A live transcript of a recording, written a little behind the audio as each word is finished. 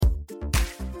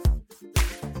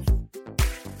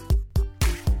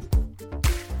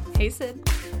Hey, Sid.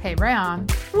 Hey, Rayon.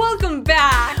 Welcome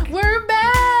back. We're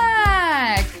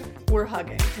back. We're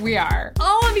hugging. We are.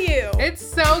 All of you. It's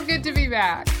so good to be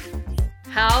back.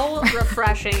 How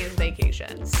refreshing is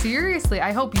vacation? Seriously,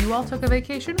 I hope you all took a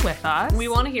vacation with us. We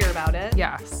want to hear about it.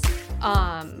 Yes.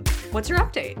 What's your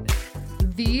update?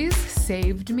 These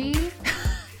saved me.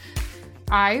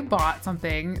 I bought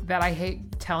something that I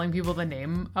hate telling people the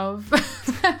name of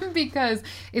them because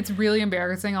it's really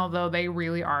embarrassing, although they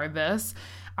really are this.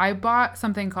 I bought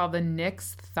something called the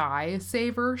Knix Thigh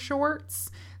Saver shorts.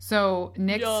 So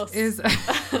Knix is...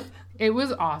 It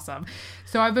was awesome.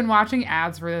 So I've been watching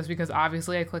ads for this because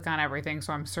obviously I click on everything,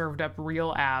 so I'm served up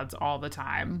real ads all the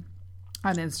time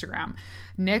on Instagram.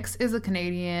 Knix is a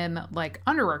Canadian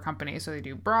underwear company. So they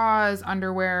do bras,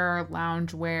 underwear,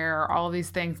 loungewear, all of these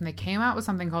things. And they came out with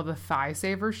something called the Thigh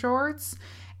Saver shorts.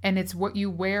 And it's what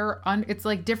you wear. It's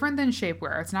different than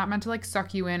shapewear. It's not meant to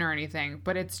suck you in or anything,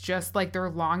 but it's just they're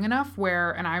long enough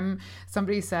where, and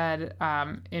somebody said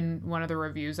in one of the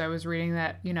reviews I was reading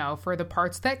that, for the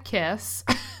parts that kiss,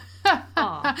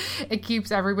 it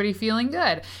keeps everybody feeling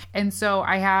good. And so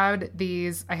I have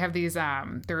these,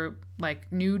 they're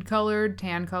nude colored,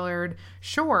 tan colored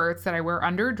shorts that I wear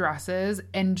under dresses,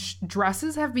 and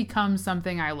dresses have become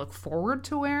something I look forward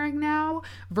to wearing now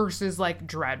versus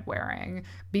dread wearing,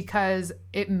 because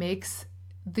it makes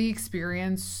the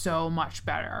experience so much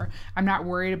better. I'm not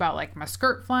worried about my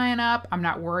skirt flying up. I'm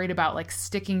not worried about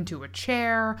sticking to a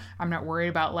chair. I'm not worried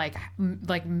about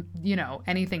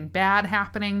anything bad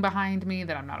happening behind me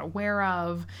that I'm not aware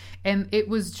of. And it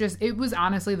was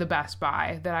honestly the best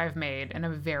buy that I've made in a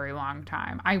very long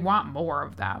time. I want more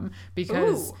of them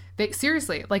because they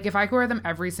seriously, if I could wear them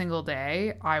every single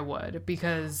day, I would,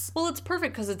 because well, it's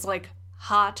perfect because it's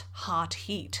hot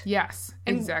heat. Yes,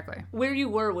 and exactly. Where you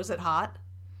were, was it hot?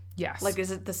 Yes. Is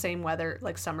it the same weather,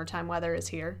 summertime weather is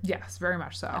here? Yes, very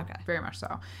much so. Okay. Very much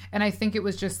so. And I think it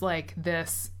was just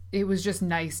this, it was just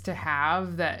nice to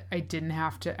have that I didn't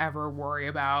have to ever worry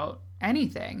about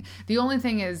anything. The only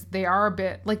thing is they are a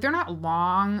bit, they're not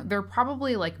long. They're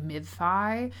probably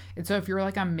mid-thigh. And so if you're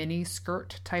a mini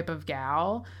skirt type of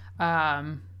gal,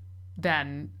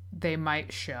 then they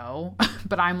might show.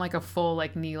 But I'm a full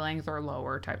knee length or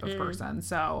lower type of person.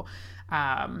 So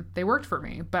they worked for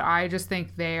me, but I just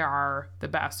think they are the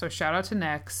best. So shout out to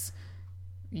Knix.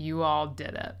 You all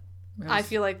did it. I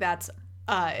feel like that's,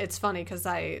 it's funny because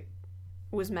I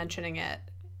was mentioning it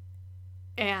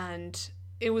and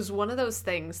it was one of those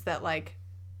things that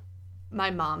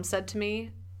my mom said to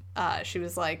me. She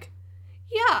was like,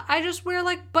 yeah, I just wear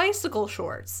bicycle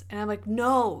shorts. And I'm like,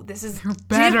 no, this is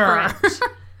better. Different.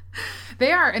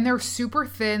 They are, and they're super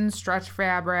thin stretch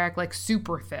fabric,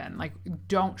 super thin,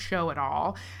 don't show at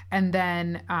all. And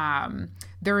then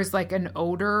there's an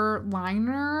odor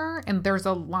liner, and there's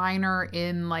a liner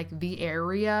in the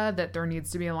area that there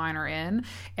needs to be a liner in.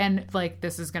 And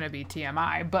this is going to be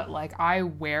TMI, but I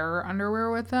wear underwear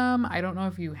with them. I don't know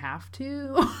if you have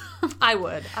to. I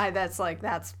would. That's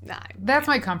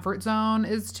my comfort zone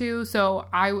is too. So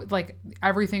I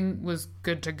everything was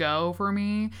good to go for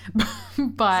me,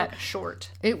 but it's short.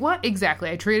 Exactly.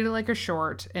 I treated it like a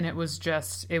short, and it was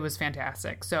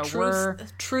fantastic. So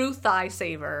true thigh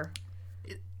saver.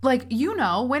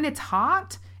 When it's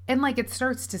hot and it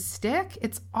starts to stick,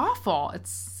 it's awful. It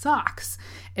sucks.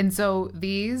 And so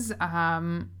these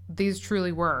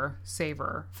truly were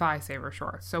thigh saver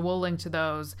shorts. So we'll link to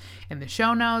those in the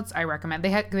show notes. I recommend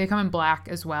they come in black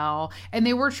as well, and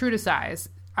they were true to size.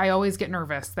 I always get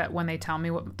nervous that when they tell me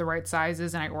what the right size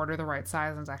is and I order the right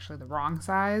size and it's actually the wrong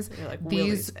size.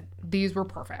 You're these were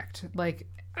perfect.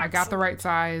 I got the right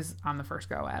size on the first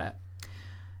go at it.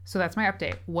 So that's my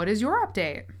update. What is your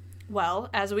update? Well,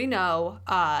 as we know,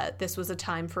 this was a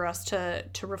time for us to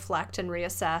reflect and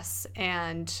reassess.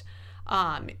 And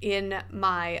in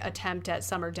my attempt at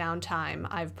summer downtime,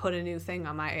 I've put a new thing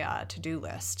on my to-do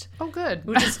list. Oh, good.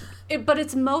 Which is, but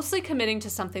it's mostly committing to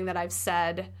something that I've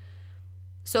said.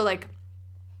 So,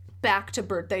 back to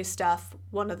birthday stuff,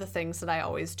 one of the things that I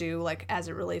always do, as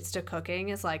it relates to cooking,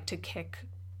 is, to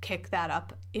kick that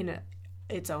up in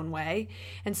its own way.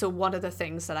 And so one of the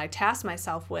things that I tasked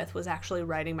myself with was actually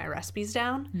writing my recipes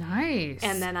down. Nice.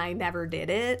 And then I never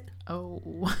did it.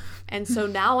 Oh. And so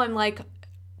now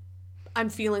I'm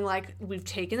feeling like we've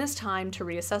taken this time to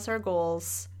reassess our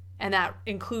goals, and that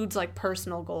includes,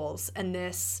 personal goals. And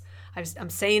this... I'm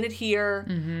saying it here.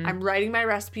 Mm-hmm. I'm writing my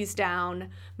recipes down.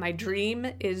 My dream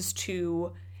is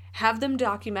to have them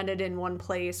documented in one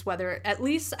place, whether at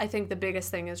least I think the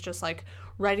biggest thing is just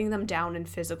writing them down in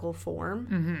physical form,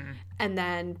 mm-hmm. and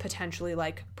then potentially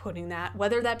putting that,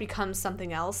 whether that becomes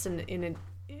something else in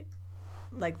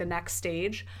the next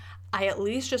stage. I at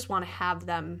least just want to have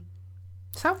them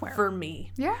somewhere for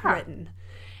me written.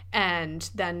 And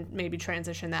then maybe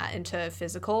transition that into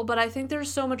physical. But I think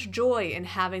there's so much joy in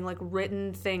having like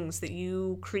written things that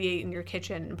you create in your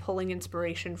kitchen and pulling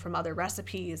inspiration from other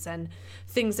recipes and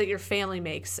things that your family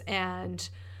makes. And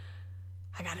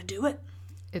I gotta do it.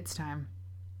 It's time.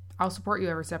 I'll support you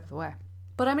every step of the way.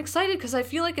 But I'm excited because I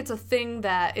feel like it's a thing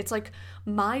that it's like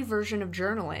my version of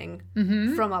journaling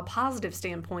from a positive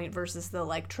standpoint versus the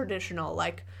like traditional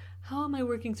like, how am I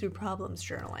working through problems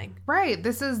journaling? Right.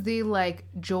 This is the like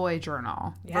joy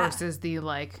journal versus the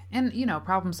like, and you know,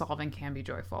 problem solving can be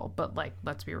joyful, but like,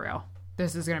 let's be real.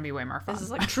 This is going to be way more fun. This is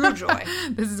like true joy.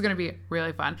 This is going to be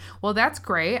really fun. Well, that's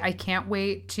great. I can't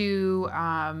wait to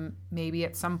maybe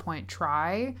at some point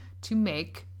try to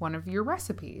make one of your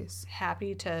recipes.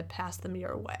 Happy to pass them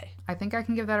your way. I think I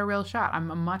can give that a real shot.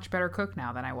 I'm a much better cook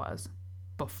now than I was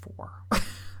before.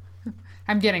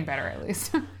 I'm getting better, at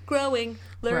least. Growing,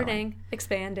 learning,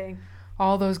 expanding.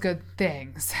 All those good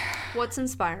things. What's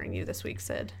inspiring you this week,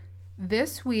 Sid?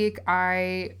 This week,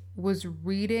 I was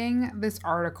reading this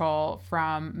article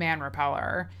from Man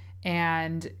Repeller,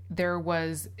 and there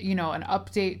was, you know, an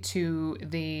update to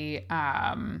the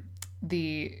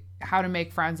how to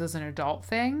make friends as an adult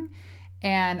thing.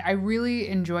 And I really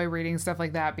enjoy reading stuff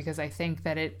like that because I think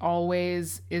that it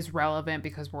always is relevant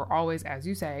because we're always, as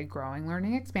you say, growing,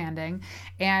 learning, expanding,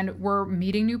 and we're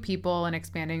meeting new people and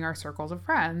expanding our circles of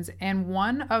friends. And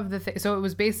one of the things, so it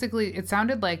was basically, it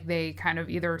sounded like they kind of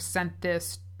either sent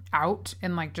this out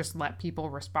and like just let people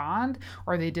respond,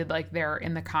 or they did like their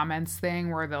in the comments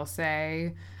thing where they'll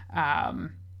say,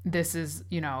 this is,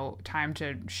 you know, time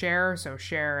to share, so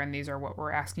share, and these are what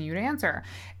we're asking you to answer.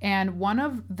 And one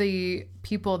of the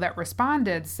people that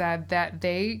responded said that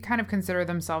they kind of consider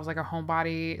themselves like a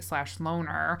homebody /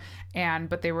 loner,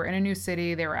 but they were in a new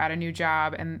city, they were at a new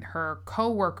job, and her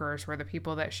co-workers were the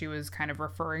people that she was kind of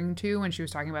referring to when she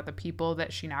was talking about the people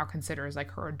that she now considers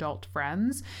like her adult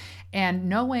friends. And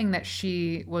knowing that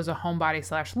she was a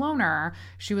homebody / loner,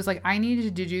 she was like, I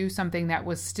needed to do something that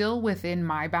was still within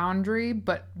my boundary,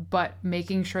 but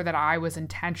making sure that I was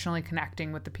intentionally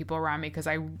connecting with the people around me because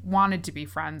I wanted to be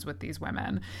friends with these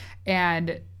women.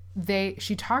 And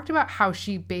she talked about how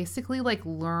she basically like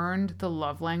learned the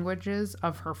love languages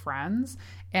of her friends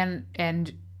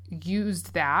and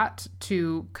used that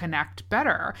to connect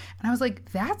better. And I was like,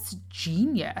 that's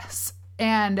genius.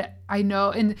 And I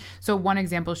know, and so one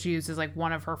example she used is like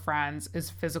one of her friends is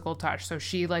physical touch. So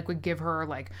she like would give her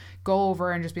like, go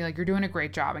over and just be like, you're doing a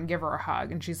great job, and give her a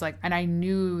hug. And she's like, and I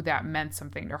knew that meant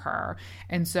something to her.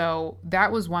 And so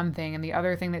that was one thing. And the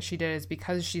other thing that she did is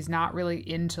because she's not really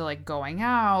into like going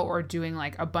out or doing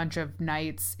like a bunch of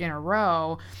nights in a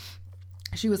row,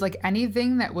 she was like,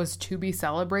 anything that was to be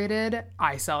celebrated,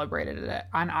 I celebrated it.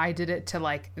 And I did it to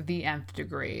like the nth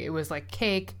degree. It was like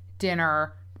cake,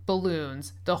 dinner,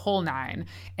 balloons, the whole nine.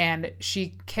 And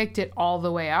she kicked it all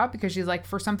the way up because she's like,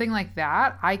 for something like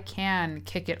that, I can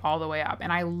kick it all the way up.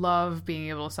 And I love being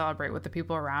able to celebrate with the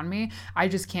people around me. I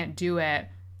just can't do it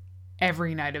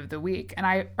every night of the week. And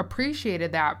I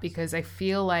appreciated that because I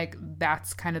feel like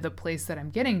that's kind of the place that I'm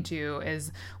getting to,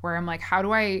 is where I'm like, how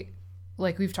do I,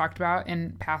 like we've talked about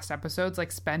in past episodes,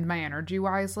 like spend my energy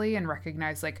wisely and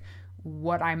recognize like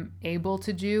what I'm able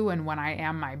to do and when I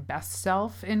am my best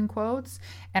self, in quotes.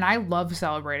 And I love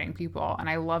celebrating people and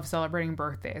I love celebrating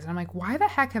birthdays. And I'm like, why the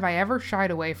heck have I ever shied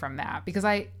away from that? Because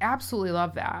I absolutely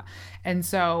love that. And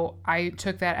so I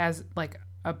took that as like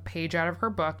a page out of her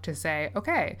book to say,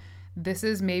 okay, this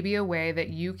is maybe a way that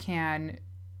you can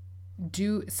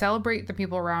celebrate the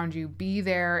people around you, be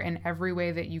there in every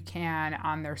way that you can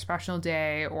on their special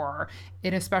day or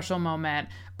in a special moment,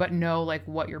 but know like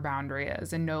what your boundary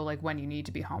is and know like when you need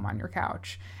to be home on your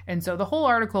couch. And so the whole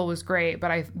article was great,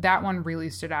 but that one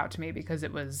really stood out to me because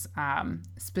it was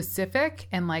specific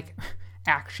and like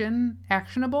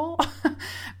actionable.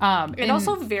 And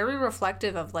also very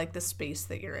reflective of like the space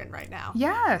that you're in right now.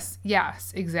 Yes,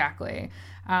 exactly.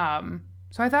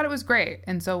 So I thought it was great.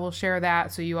 And so we'll share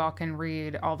that so you all can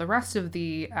read all the rest of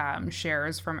the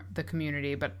shares from the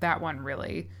community. But that one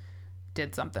really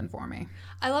did something for me.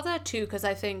 I love that too, because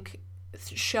I think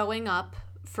showing up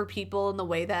for people in the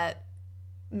way that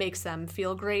makes them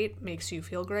feel great makes you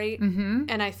feel great. Mm-hmm.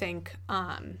 And I think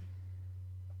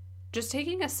just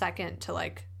taking a second to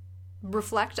like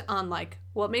reflect on like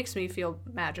what makes me feel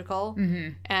magical, mm-hmm.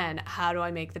 and how do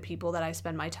I make the people that I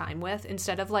spend my time with,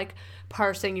 instead of like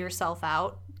parsing yourself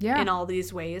out in all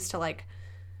these ways to like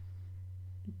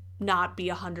not be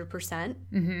 100%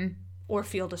 mm-hmm. or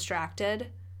feel distracted.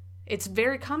 It's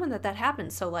very common that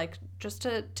happens. So like just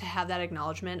to have that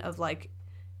acknowledgement of like,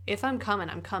 if I'm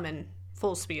coming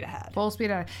full speed ahead. Full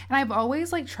speed ahead. And I've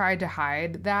always like tried to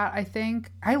hide that. I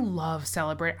think I love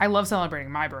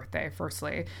celebrating my birthday,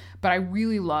 firstly, but I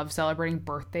really love celebrating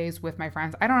birthdays with my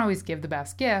friends. I don't always give the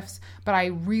best gifts, but I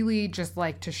really just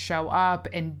like to show up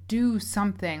and do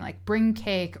something, like bring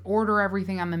cake, order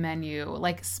everything on the menu,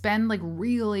 like spend like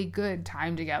really good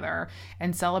time together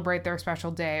and celebrate their special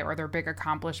day or their big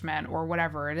accomplishment or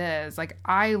whatever it is. Like,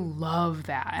 I love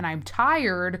that. And I'm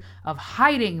tired of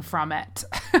hiding from it.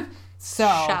 So,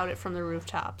 shout it from the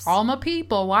rooftops. All my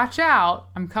people, watch out.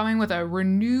 I'm coming with a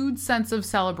renewed sense of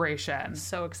celebration.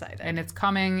 So excited. And it's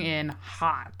coming in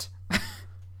hot.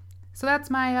 So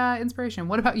that's my inspiration.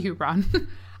 What about you, Ron?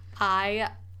 I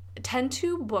tend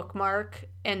to bookmark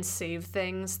and save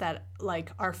things that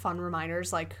like are fun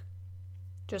reminders, like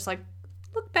just like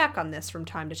look back on this from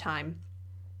time to time.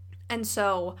 And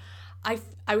so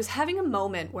I was having a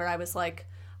moment where I was like,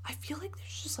 I feel like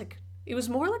there's just like, it was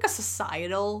more like a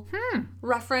societal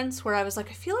reference where I was like,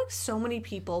 I feel like so many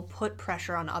people put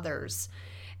pressure on others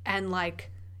and like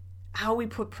how we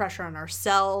put pressure on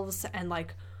ourselves and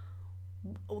like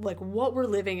what we're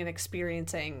living and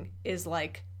experiencing is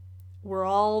like we're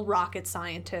all rocket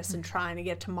scientists and trying to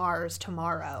get to Mars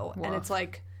tomorrow. Woof. And it's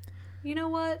like, you know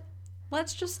what?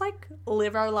 Let's just like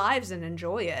live our lives and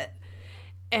enjoy it.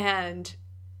 And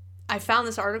I found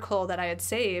this article that I had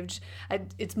saved.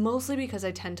 It's mostly because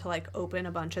I tend to like open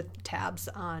a bunch of tabs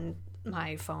on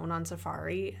my phone on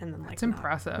Safari and then like That's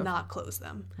impressive. Not close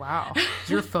them. Wow. Does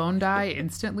your phone die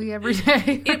instantly every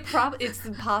day? It's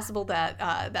possible that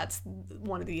that's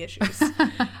one of the issues.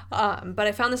 But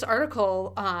I found this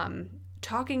article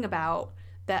talking about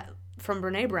that from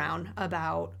Brene Brown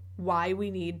about why we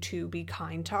need to be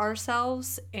kind to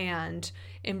ourselves and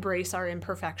embrace our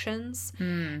imperfections.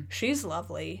 She's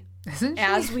lovely. Isn't she?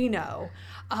 As we know.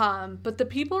 But the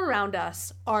people around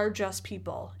us are just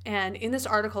people. And in this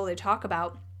article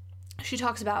she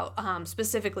talks about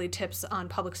specifically tips on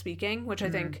public speaking, which I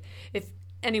think if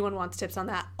anyone wants tips on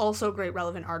that, also a great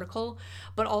relevant article.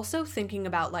 But also thinking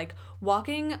about like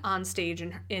walking on stage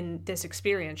in this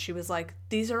experience, she was like,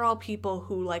 these are all people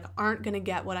who like aren't going to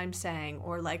get what I'm saying,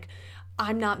 or like,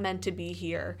 I'm not meant to be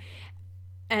here.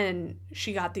 And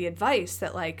she got the advice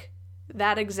that like,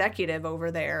 that executive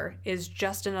over there is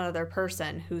just another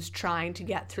person who's trying to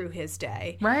get through his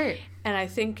day. Right. And I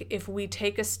think if we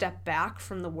take a step back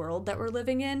from the world that we're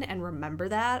living in and remember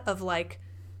that of like,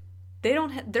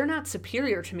 they're not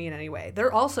superior to me in any way.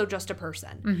 They're also just a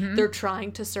person. Mm-hmm. They're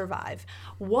trying to survive.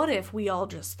 What if we all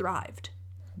just thrived?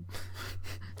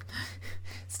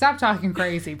 Stop talking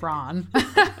crazy, Bron.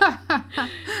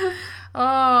 Oh,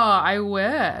 I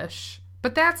wish.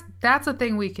 But that's a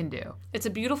thing we can do. It's a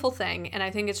beautiful thing, and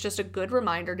I think it's just a good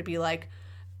reminder to be like,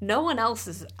 no one else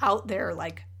is out there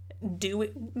like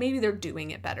maybe they're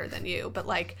doing it better than you, but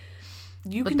like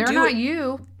you can do it. But they're not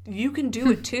you. You can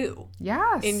do it too.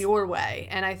 Yes. In your way.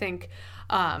 And I think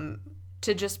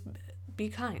to just be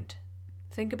kind.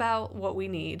 Think about what we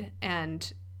need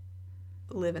and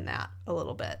live in that a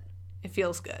little bit. It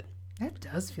feels good. That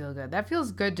does feel good. That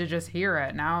feels good to just hear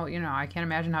it. Now, I can't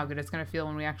imagine how good it's going to feel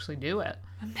when we actually do it.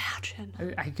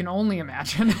 Imagine. I can only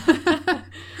imagine.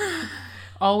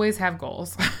 Always have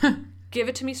goals. Give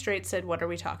it to me straight, Sid. What are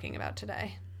we talking about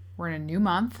today? We're in a new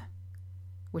month,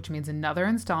 which means another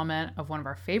installment of one of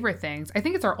our favorite things. I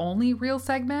think it's our only real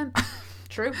segment.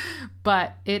 True.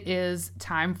 But it is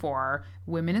time for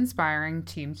Women Inspiring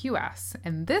Team QS.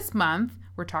 And this month,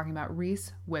 we're talking about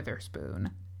Reese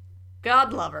Witherspoon.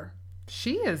 God love her.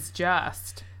 She is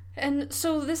just. And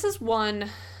so this is one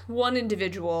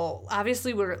individual.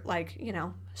 Obviously, we're like,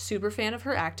 super fan of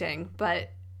her acting,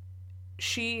 but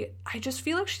I just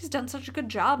feel like she's done such a good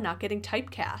job not getting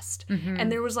typecast. Mm-hmm.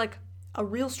 And there was like a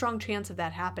real strong chance of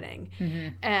that happening. Mm-hmm.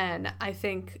 And I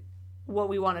think what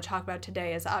we want to talk about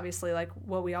today is obviously like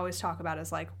what we always talk about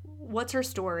is like, what's her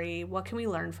story? What can we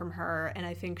learn from her? And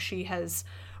I think she has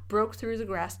broke through the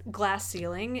glass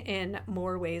ceiling in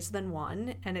more ways than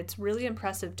one, and it's really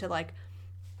impressive to like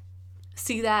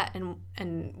see that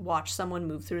and watch someone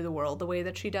move through the world the way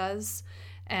that she does.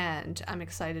 And I'm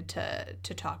excited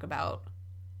to talk about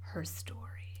her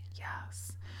story.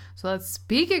 Yes. So let's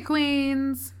speak it,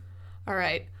 queens. All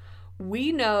right.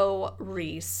 We know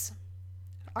Reese,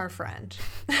 our friend.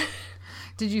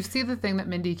 Did you see the thing that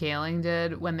Mindy Kaling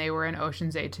did when they were in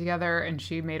Ocean's 8 together, and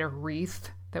she made a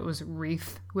wreath that was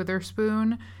Reese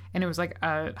Witherspoon, and it was like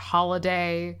a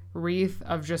holiday wreath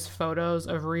of just photos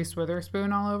of Reese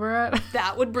Witherspoon all over it?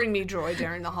 That would bring me joy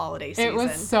during the holiday season. It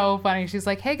was so funny. She's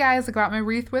like, hey guys, I got my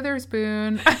Reese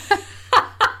Witherspoon.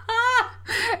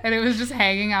 And it was just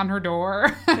hanging on her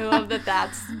door. I love that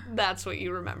that's what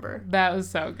you remember. That was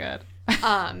so good.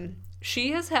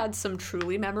 she has had some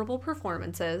truly memorable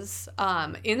performances.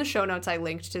 In the show notes, I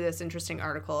linked to this interesting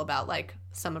article about like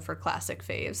some of her classic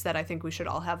faves that I think we should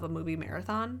all have a movie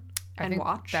marathon and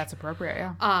watch. That's appropriate,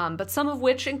 yeah. But some of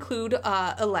which include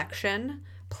Election,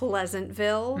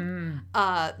 Pleasantville,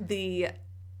 the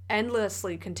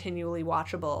endlessly, continually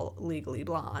watchable Legally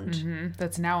Blonde. Mm-hmm.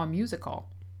 That's now a musical.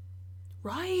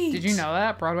 Right. Did you know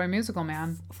that? Broadway musical,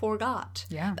 man. Forgot.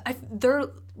 Yeah. They're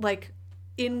like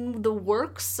in the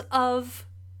works of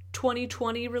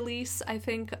 2020 release, I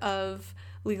think, of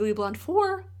Legally Blonde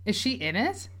 4. Is she in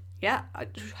it? Yeah.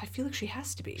 I feel like she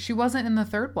has to be. She wasn't in the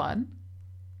third one.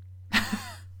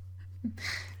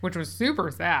 Which was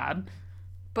super sad.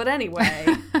 But anyway,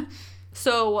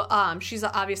 so she's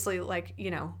obviously like, you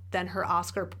know, then her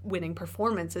Oscar-winning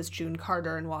performance is June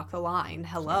Carter in Walk the Line.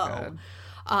 Hello.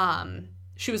 So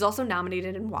she was also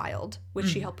nominated in Wild, which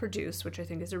she helped produce, which I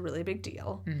think is a really big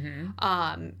deal.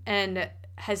 Mm-hmm. And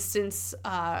has since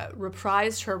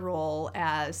reprised her role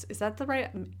as, is that the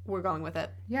right? We're going with it.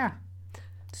 Yeah.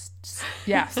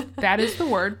 Yes, that is the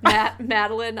word.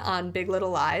 Madeline on Big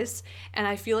Little Lies. And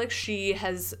I feel like she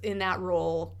has, in that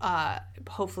role,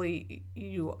 hopefully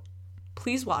you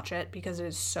please watch it because it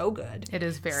is so good. It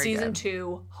is very Season good.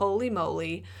 2, holy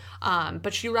moly.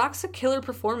 But she rocks a killer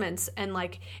performance and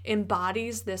like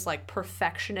embodies this like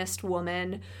perfectionist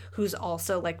woman who's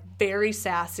also like very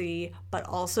sassy, but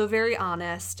also very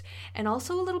honest and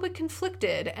also a little bit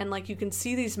conflicted. And like you can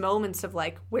see these moments of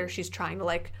like where she's trying to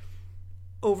like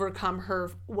overcome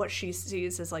her, what she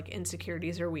sees as like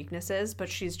insecurities or weaknesses, but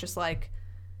she's just like,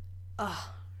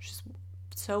 she's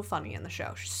so funny in the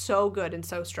show. She's so good and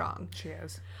so strong. She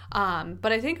is.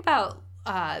 But I think about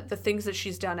the things that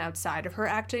she's done outside of her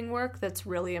acting work that's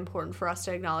really important for us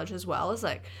to acknowledge as well is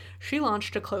like she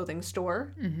launched a clothing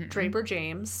store, Draper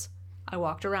James. I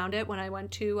walked around it when I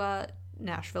went to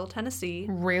Nashville, Tennessee.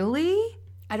 Really?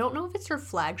 I don't know if it's her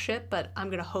flagship, but I'm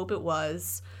gonna hope it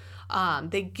was.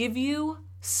 They give you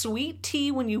sweet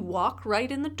tea when you walk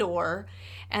right in the door,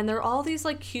 and they're all these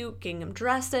like cute gingham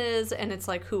dresses, and it's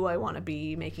like who I want to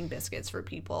be making biscuits for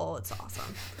people. It's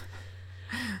awesome.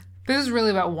 This is really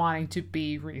about wanting to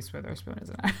be Reese Witherspoon,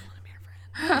 isn't it?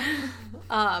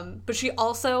 But she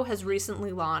also has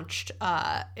recently launched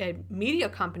a media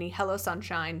company, Hello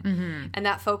Sunshine, and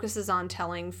that focuses on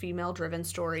telling female-driven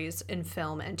stories in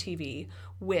film and TV,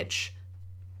 which,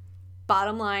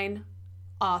 bottom line,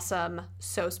 awesome,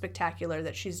 so spectacular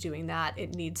that she's doing that.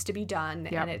 It needs to be done,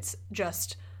 and it's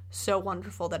just so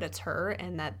wonderful that it's her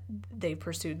and that they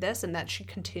pursued this and that she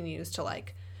continues to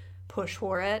like push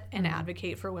for it and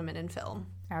advocate for women in film.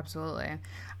 Absolutely.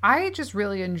 I just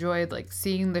really enjoyed like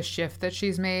seeing the shift that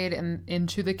she's made and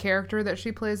into the character that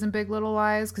she plays in Big Little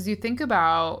Lies, because you think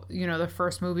about, you know, the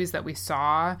first movies that we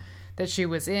saw that she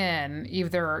was in,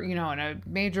 either, you know, in a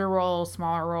major role,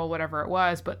 smaller role, whatever it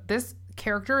was, but this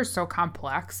character is so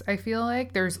complex. I feel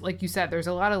like there's, like you said, there's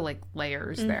a lot of like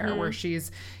layers there where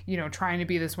she's, you know, trying to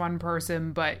be this one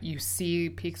person, but you see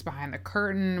peeks behind the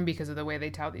curtain because of the way they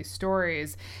tell these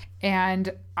stories.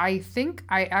 And I think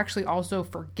I actually also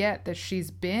forget that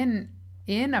she's been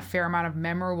in a fair amount of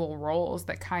memorable roles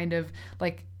that kind of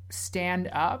like stand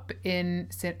up in,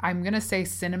 I'm going to say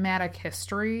cinematic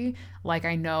history. Like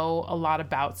I know a lot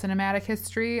about cinematic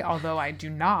history, although I do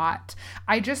not.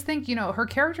 I just think, you know, her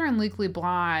character in Legally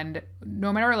Blonde,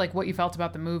 no matter like what you felt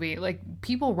about the movie, like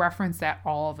people reference that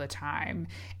all the time.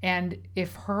 And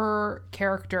if her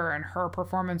character and her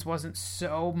performance wasn't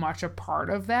so much a part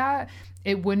of that,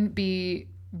 it wouldn't be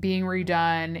being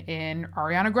redone in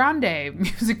Ariana Grande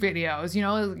music videos. You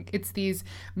know, it's these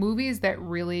movies that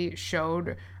really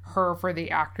showed her for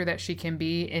the actor that she can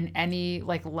be in any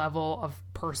like level of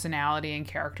personality and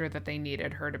character that they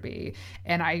needed her to be.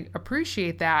 And I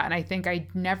appreciate that. And I think I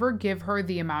never give her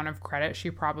the amount of credit she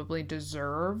probably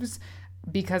deserves,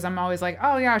 because I'm always like,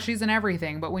 oh yeah, she's in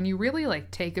everything. But when you really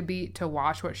like take a beat to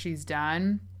watch what she's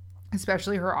done,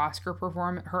 especially her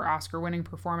Oscar-winning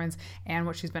performance and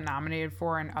what she's been nominated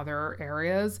for in other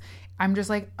areas, I'm just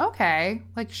like, okay,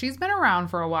 like she's been around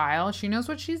for a while. She knows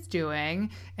what she's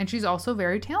doing, and she's also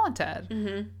very talented.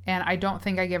 And I don't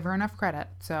think I give her enough credit.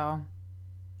 So,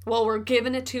 well, we're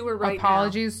giving it to her right now.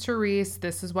 Apologies to Reese.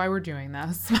 This is why we're doing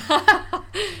this.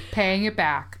 Paying it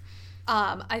back.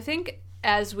 I think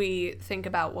as we think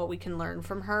about what we can learn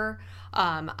from her,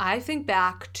 I think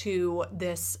back to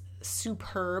this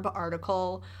superb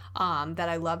article that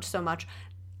I loved so much.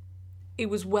 It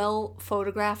was well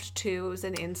photographed too. It was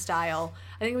in InStyle.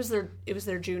 I think it was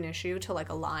their June issue to like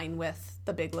align with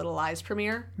the Big Little Lies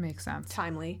premiere. Makes sense.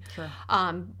 Timely. Sure.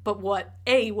 But what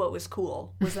was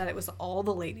cool was that it was all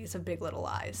the ladies of Big Little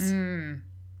Lies.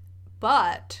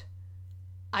 But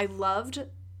I loved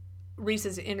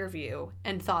Reese's interview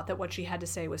and thought that what she had to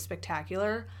say was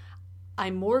spectacular.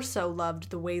 I more so loved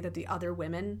the way that the other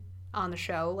women on the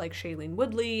show, like Shailene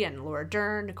Woodley and Laura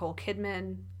Dern, Nicole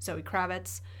Kidman, Zoe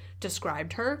Kravitz,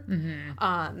 described her.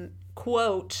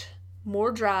 Quote,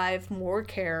 more drive, more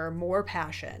care, more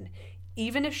passion.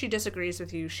 Even if she disagrees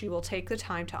with you, she will take the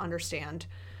time to understand.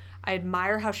 I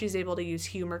admire how she's able to use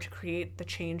humor to create the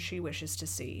change she wishes to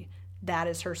see. That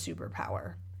is her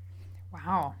superpower.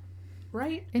 Wow.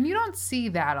 Right? And you don't see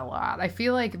that a lot. I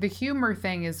feel like the humor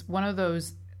thing is one of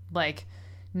those, like,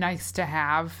 nice to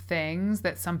have things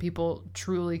that some people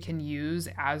truly can use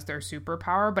as their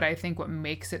superpower. But I think what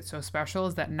makes it so special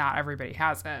is that not everybody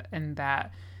has it. And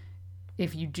that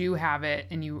if you do have it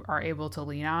and you are able to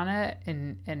lean on it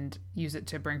and use it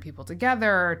to bring people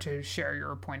together, to share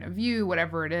your point of view,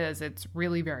 whatever it is, it's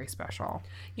really very special.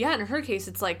 Yeah, in her case,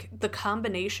 it's like the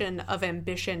combination of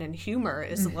ambition and humor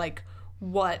is like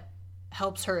what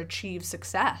helps her achieve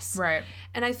success. Right.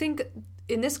 And I think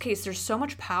in this case, there's so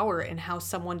much power in how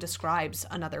someone describes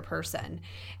another person.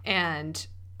 And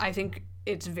I think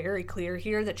it's very clear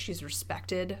here that she's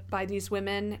respected by these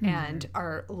women and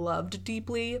are loved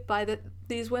deeply by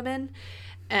these women.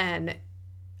 And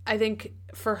I think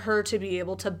for her to be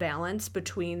able to balance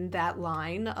between that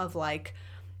line of like,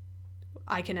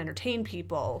 I can entertain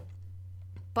people,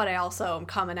 but I also am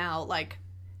coming out like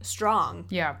strong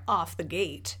off the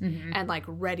gate and like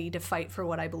ready to fight for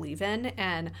what I believe in.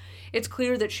 And it's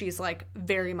clear that she's like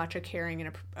very much a caring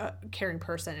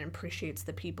person and appreciates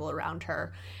the people around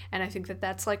her. And I think that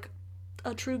that's like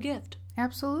a true gift.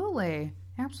 Absolutely.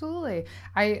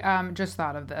 I just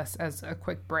thought of this as a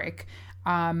quick break.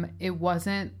 It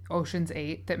wasn't Ocean's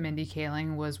 8 that Mindy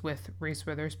Kaling was with Reese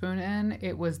Witherspoon in.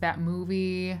 It was that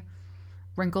movie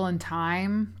Wrinkle in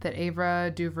Time that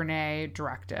Ava DuVernay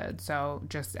directed. So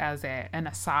just as an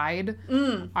aside,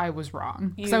 I was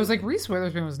wrong. Because I was like, Reese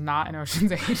Witherspoon was not in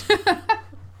Ocean's 8.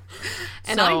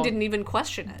 And I didn't even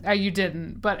question it. You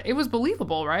didn't. But it was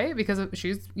believable, right? Because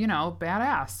she's,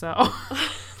 badass. So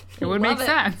it would make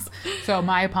sense. So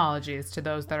my apologies to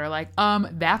those that are like,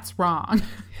 that's wrong.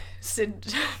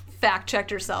 Sid fact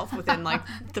checked herself within like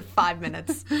the 5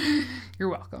 minutes. You're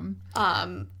welcome.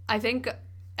 I think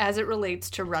as it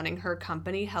relates to running her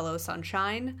company, Hello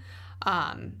Sunshine,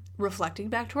 reflecting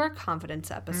back to our confidence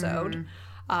episode,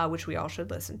 which we all should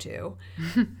listen to,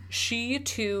 she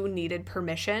too needed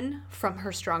permission from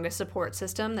her strongest support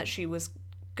system that she was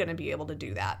going to be able to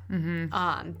do that.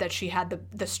 That she had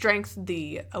the strength,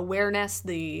 the awareness,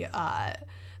 the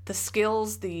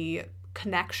skills, the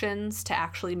connections to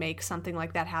actually make something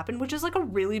like that happen, which is like a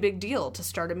really big deal to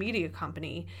start a media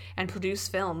company and produce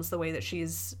films the way that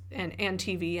she's and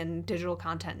TV and digital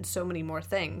content and so many more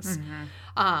things.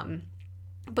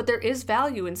 But there is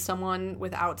value in someone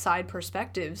with outside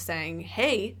perspective saying,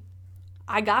 hey,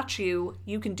 I got you,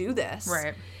 you can do this.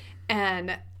 Right.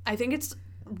 And I think it's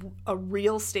a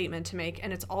real statement to make,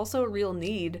 and it's also a real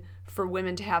need for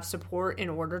women to have support in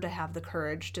order to have the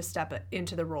courage to step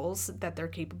into the roles that they're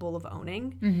capable of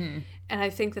owning. And I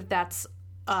think that that's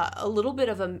a little bit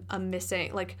of a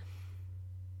missing, like,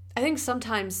 I think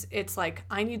sometimes it's like,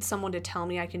 I need someone to tell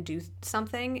me I can do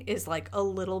something is like a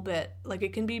little bit, like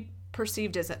it can be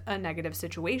perceived as a negative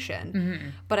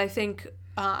situation. But I think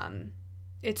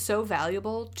it's so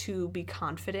valuable to be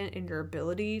confident in your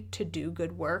ability to do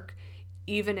good work,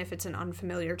 even if it's an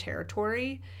unfamiliar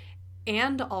territory,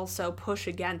 and also push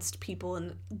against people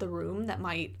in the room that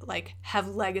might like have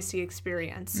legacy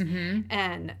experience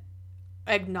and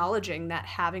acknowledging that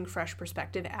having fresh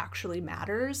perspective actually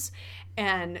matters.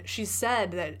 And she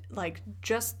said that like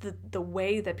just the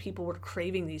way that people were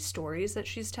craving these stories that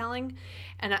she's telling.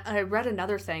 And I read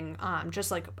another thing just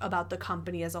like about the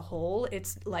company as a whole.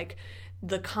 It's like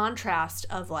the contrast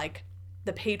of like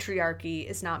the patriarchy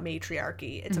is not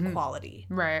matriarchy, it's equality.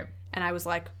 Right. And I was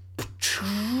like,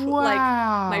 wow. Like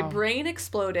my brain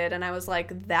exploded, and I was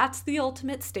like, that's the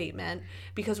ultimate statement,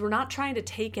 because we're not trying to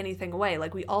take anything away.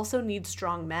 Like, we also need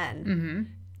strong men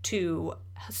to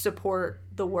support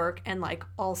the work and like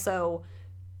also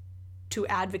to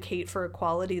advocate for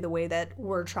equality the way that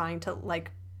we're trying to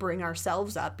like bring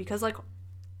ourselves up, because like,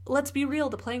 let's be real,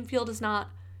 the playing field is not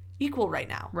equal right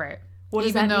now. Right. What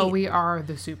does Even that though mean? we are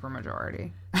the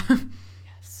supermajority.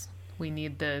 Yes. We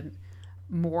need the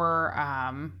more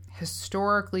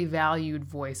historically valued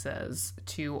voices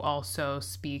to also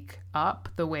speak up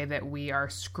the way that we are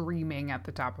screaming at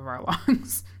the top of our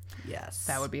lungs. Yes.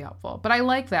 That would be helpful. But I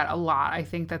like that a lot. I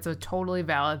think that's a totally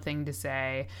valid thing to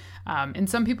say. And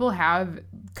some people have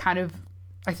kind of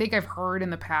I think I've heard in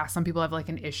the past some people have like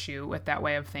an issue with that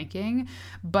way of thinking,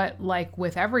 but like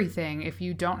with everything, if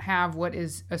you don't have what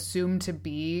is assumed to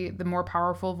be the more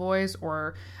powerful voice,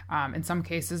 or in some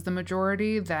cases the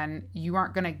majority, then you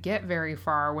aren't going to get very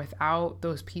far without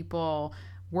those people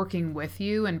working with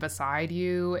you and beside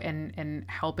you and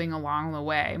helping along the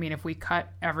way. I mean, if we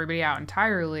cut everybody out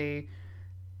entirely,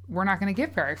 we're not going to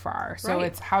get very far. So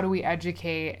It's how do we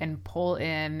educate and pull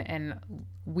in, and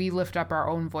we lift up our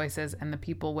own voices, and the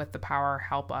people with the power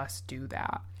help us do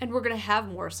that. And we're going to have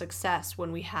more success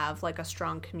when we have like a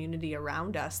strong community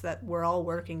around us that we're all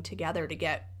working together to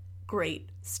get great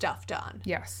stuff done.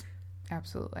 Yes,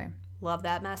 absolutely. Love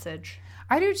that message.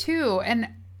 I do too. And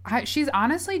she's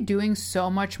honestly doing so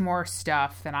much more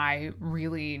stuff than I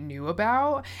really knew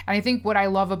about. And I think what I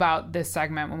love about this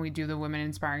segment when we do the Women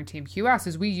Inspiring Team QS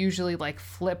is we usually like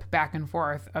flip back and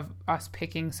forth of us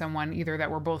picking someone either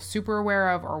that we're both super aware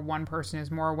of or one person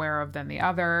is more aware of than the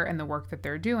other and the work that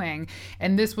they're doing.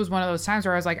 And this was one of those times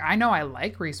where I was like, I know I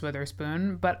like Reese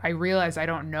Witherspoon, but I realize I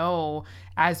don't know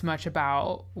as much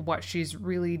about what she's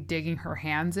really digging her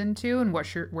hands into and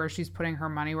where she's putting her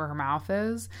money where her mouth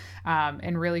is,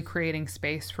 and really creating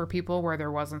space for people where there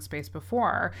wasn't space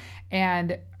before.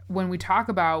 And when we talk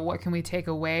about what can we take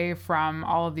away from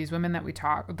all of these women that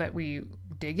we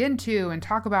dig into and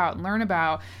talk about and learn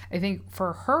about, I think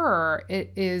for her,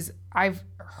 it is, I've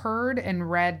heard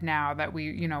and read now that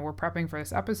we're prepping for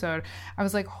this episode, I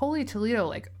was like, holy Toledo,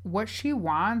 like what she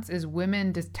wants is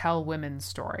women to tell women's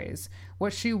stories.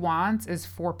 What she wants is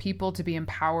for people to be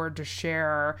empowered to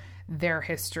share their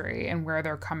history and where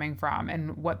they're coming from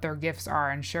and what their gifts are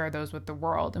and share those with the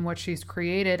world. And what she's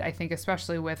created, I think,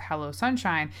 especially with Hello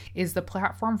Sunshine, is the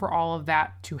platform for all of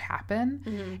that to happen.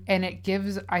 Mm-hmm. And it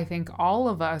gives, I think, all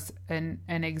of us an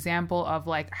example of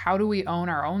like, how do we own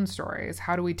our own stories?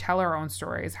 How do we tell our own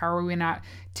stories? How are we not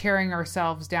tearing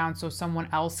ourselves down so someone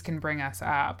else can bring us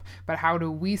up? But how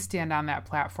do we stand on that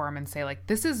platform and say like,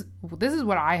 this is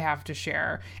what I have to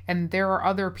share. And there are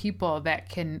other people that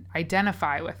can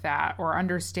identify with that or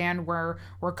understand where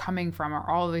we're coming from or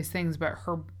all of these things. But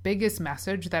her biggest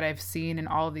message that I've seen in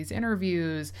all of these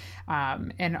interviews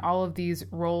and all of these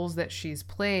roles that she's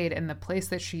played and the place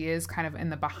that she is kind of in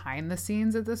the behind the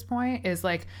scenes at this point is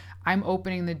like, I'm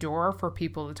opening the door for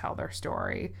people to tell their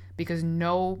story because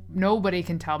nobody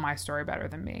can tell my story better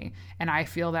than me. And I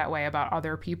feel that way about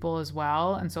other people as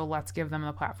well. And so let's give them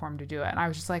the platform to do it. And I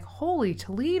was just like, holy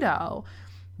Toledo.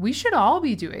 We should all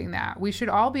be doing that. We should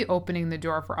all be opening the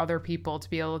door for other people to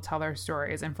be able to tell their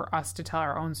stories and for us to tell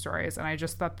our own stories. And I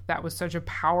just thought that was such a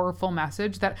powerful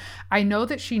message that I know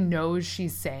that she knows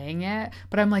she's saying it,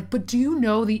 but I'm like, but do you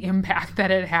know the impact that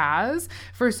it has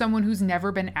for someone who's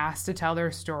never been asked to tell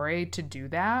their story to do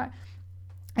that?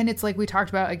 And it's like we talked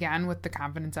about again with the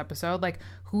confidence episode, like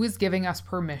who is giving us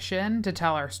permission to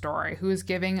tell our story? Who is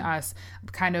giving us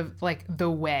kind of like the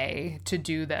way to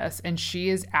do this? And she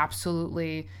is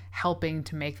absolutely helping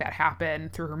to make that happen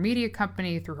through her media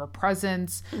company, through her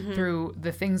presence, mm-hmm. through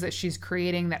the things that she's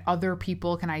creating that other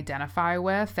people can identify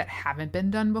with that haven't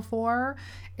been done before.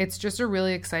 It's just a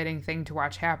really exciting thing to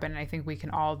watch happen. And I think we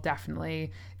can all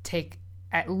definitely take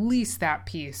at least that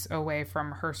piece away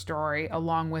from her story,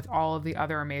 along with all of the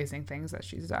other amazing things that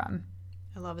she's done.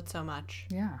 I love it so much.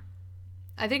 Yeah.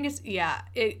 I think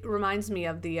it reminds me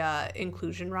of the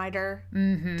inclusion rider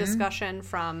mm-hmm. discussion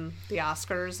from the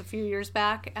Oscars a few years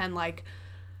back and like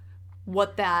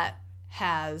what that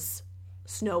has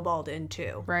snowballed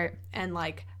into. Right. And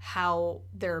like how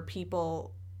there are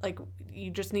people, like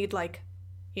you just need like,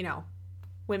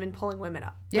 women pulling women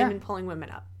up. Yeah. Women pulling women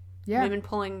up. Yeah. Women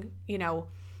pulling,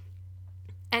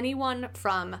 anyone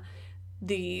from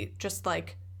the just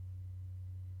like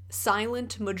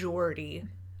silent majority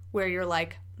where you're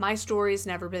like, my story's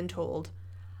never been told.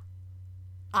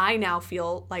 I now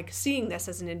feel like seeing this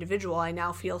as an individual, I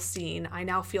now feel seen. I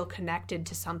now feel connected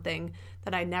to something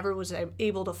that I never was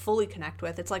able to fully connect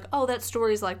with. It's like, oh, that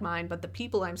story's like mine, but the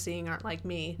people I'm seeing aren't like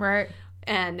me. Right.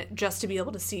 And just to be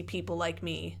able to see people like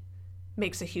me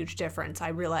makes a huge difference. I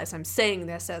realize I'm saying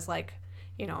this as like,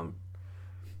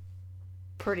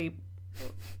 pretty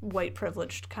white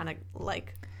privileged kind of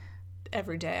like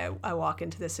every day I walk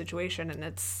into this situation and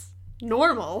it's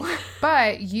normal.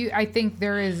 But I think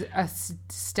there is a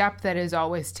step that is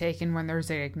always taken when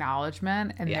there's an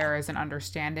acknowledgement and there is an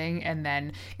understanding. And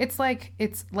then it's like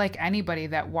anybody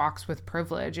that walks with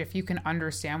privilege. If you can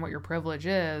understand what your privilege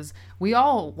is, we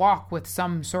all walk with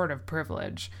some sort of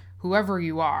privilege. Whoever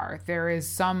you are, there is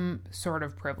some sort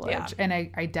of privilege. Yeah. And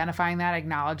identifying that,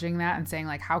 acknowledging that, and saying,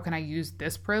 like, how can I use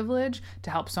this privilege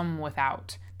to help someone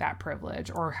without? that privilege,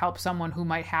 or help someone who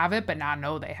might have it but not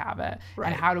know they have it.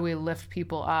 Right. And how do we lift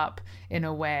people up in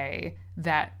a way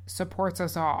that supports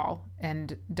us all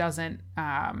and doesn't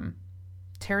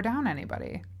tear down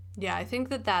anybody? Yeah, I think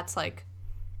that that's like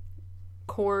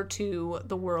core to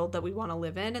the world that we want to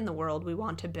live in and the world we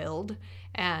want to build.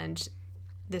 And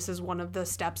this is one of the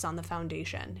steps on the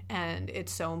foundation, and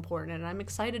it's so important. And I'm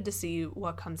excited to see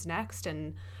what comes next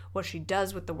and what she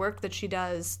does with the work that she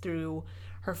does through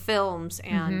her films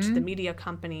and the media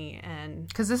company. And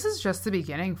because this is just the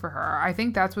beginning for her. I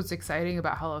think that's what's exciting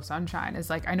about Hello Sunshine is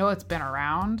like, I know it's been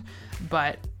around,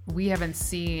 but we haven't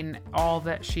seen all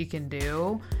that she can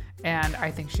do. And I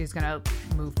think she's going to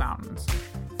move mountains.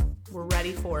 We're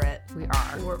ready for it. We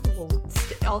are.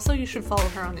 Also, you should follow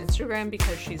her on Instagram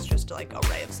because she's just like a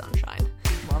ray of sunshine.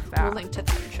 Love that. We'll link to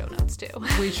that in show notes too.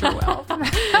 We sure will.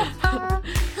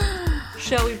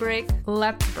 Shall we break?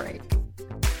 Let's break.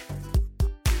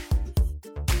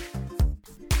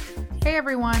 Hey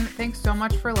everyone, thanks so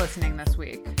much for listening this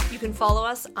week. You can follow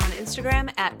us on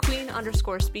Instagram at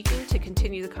queen_speaking to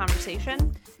continue the conversation.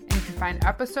 And you can find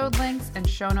episode links and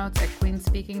show notes at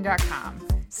queenspeaking.com.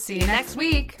 See you next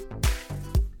week.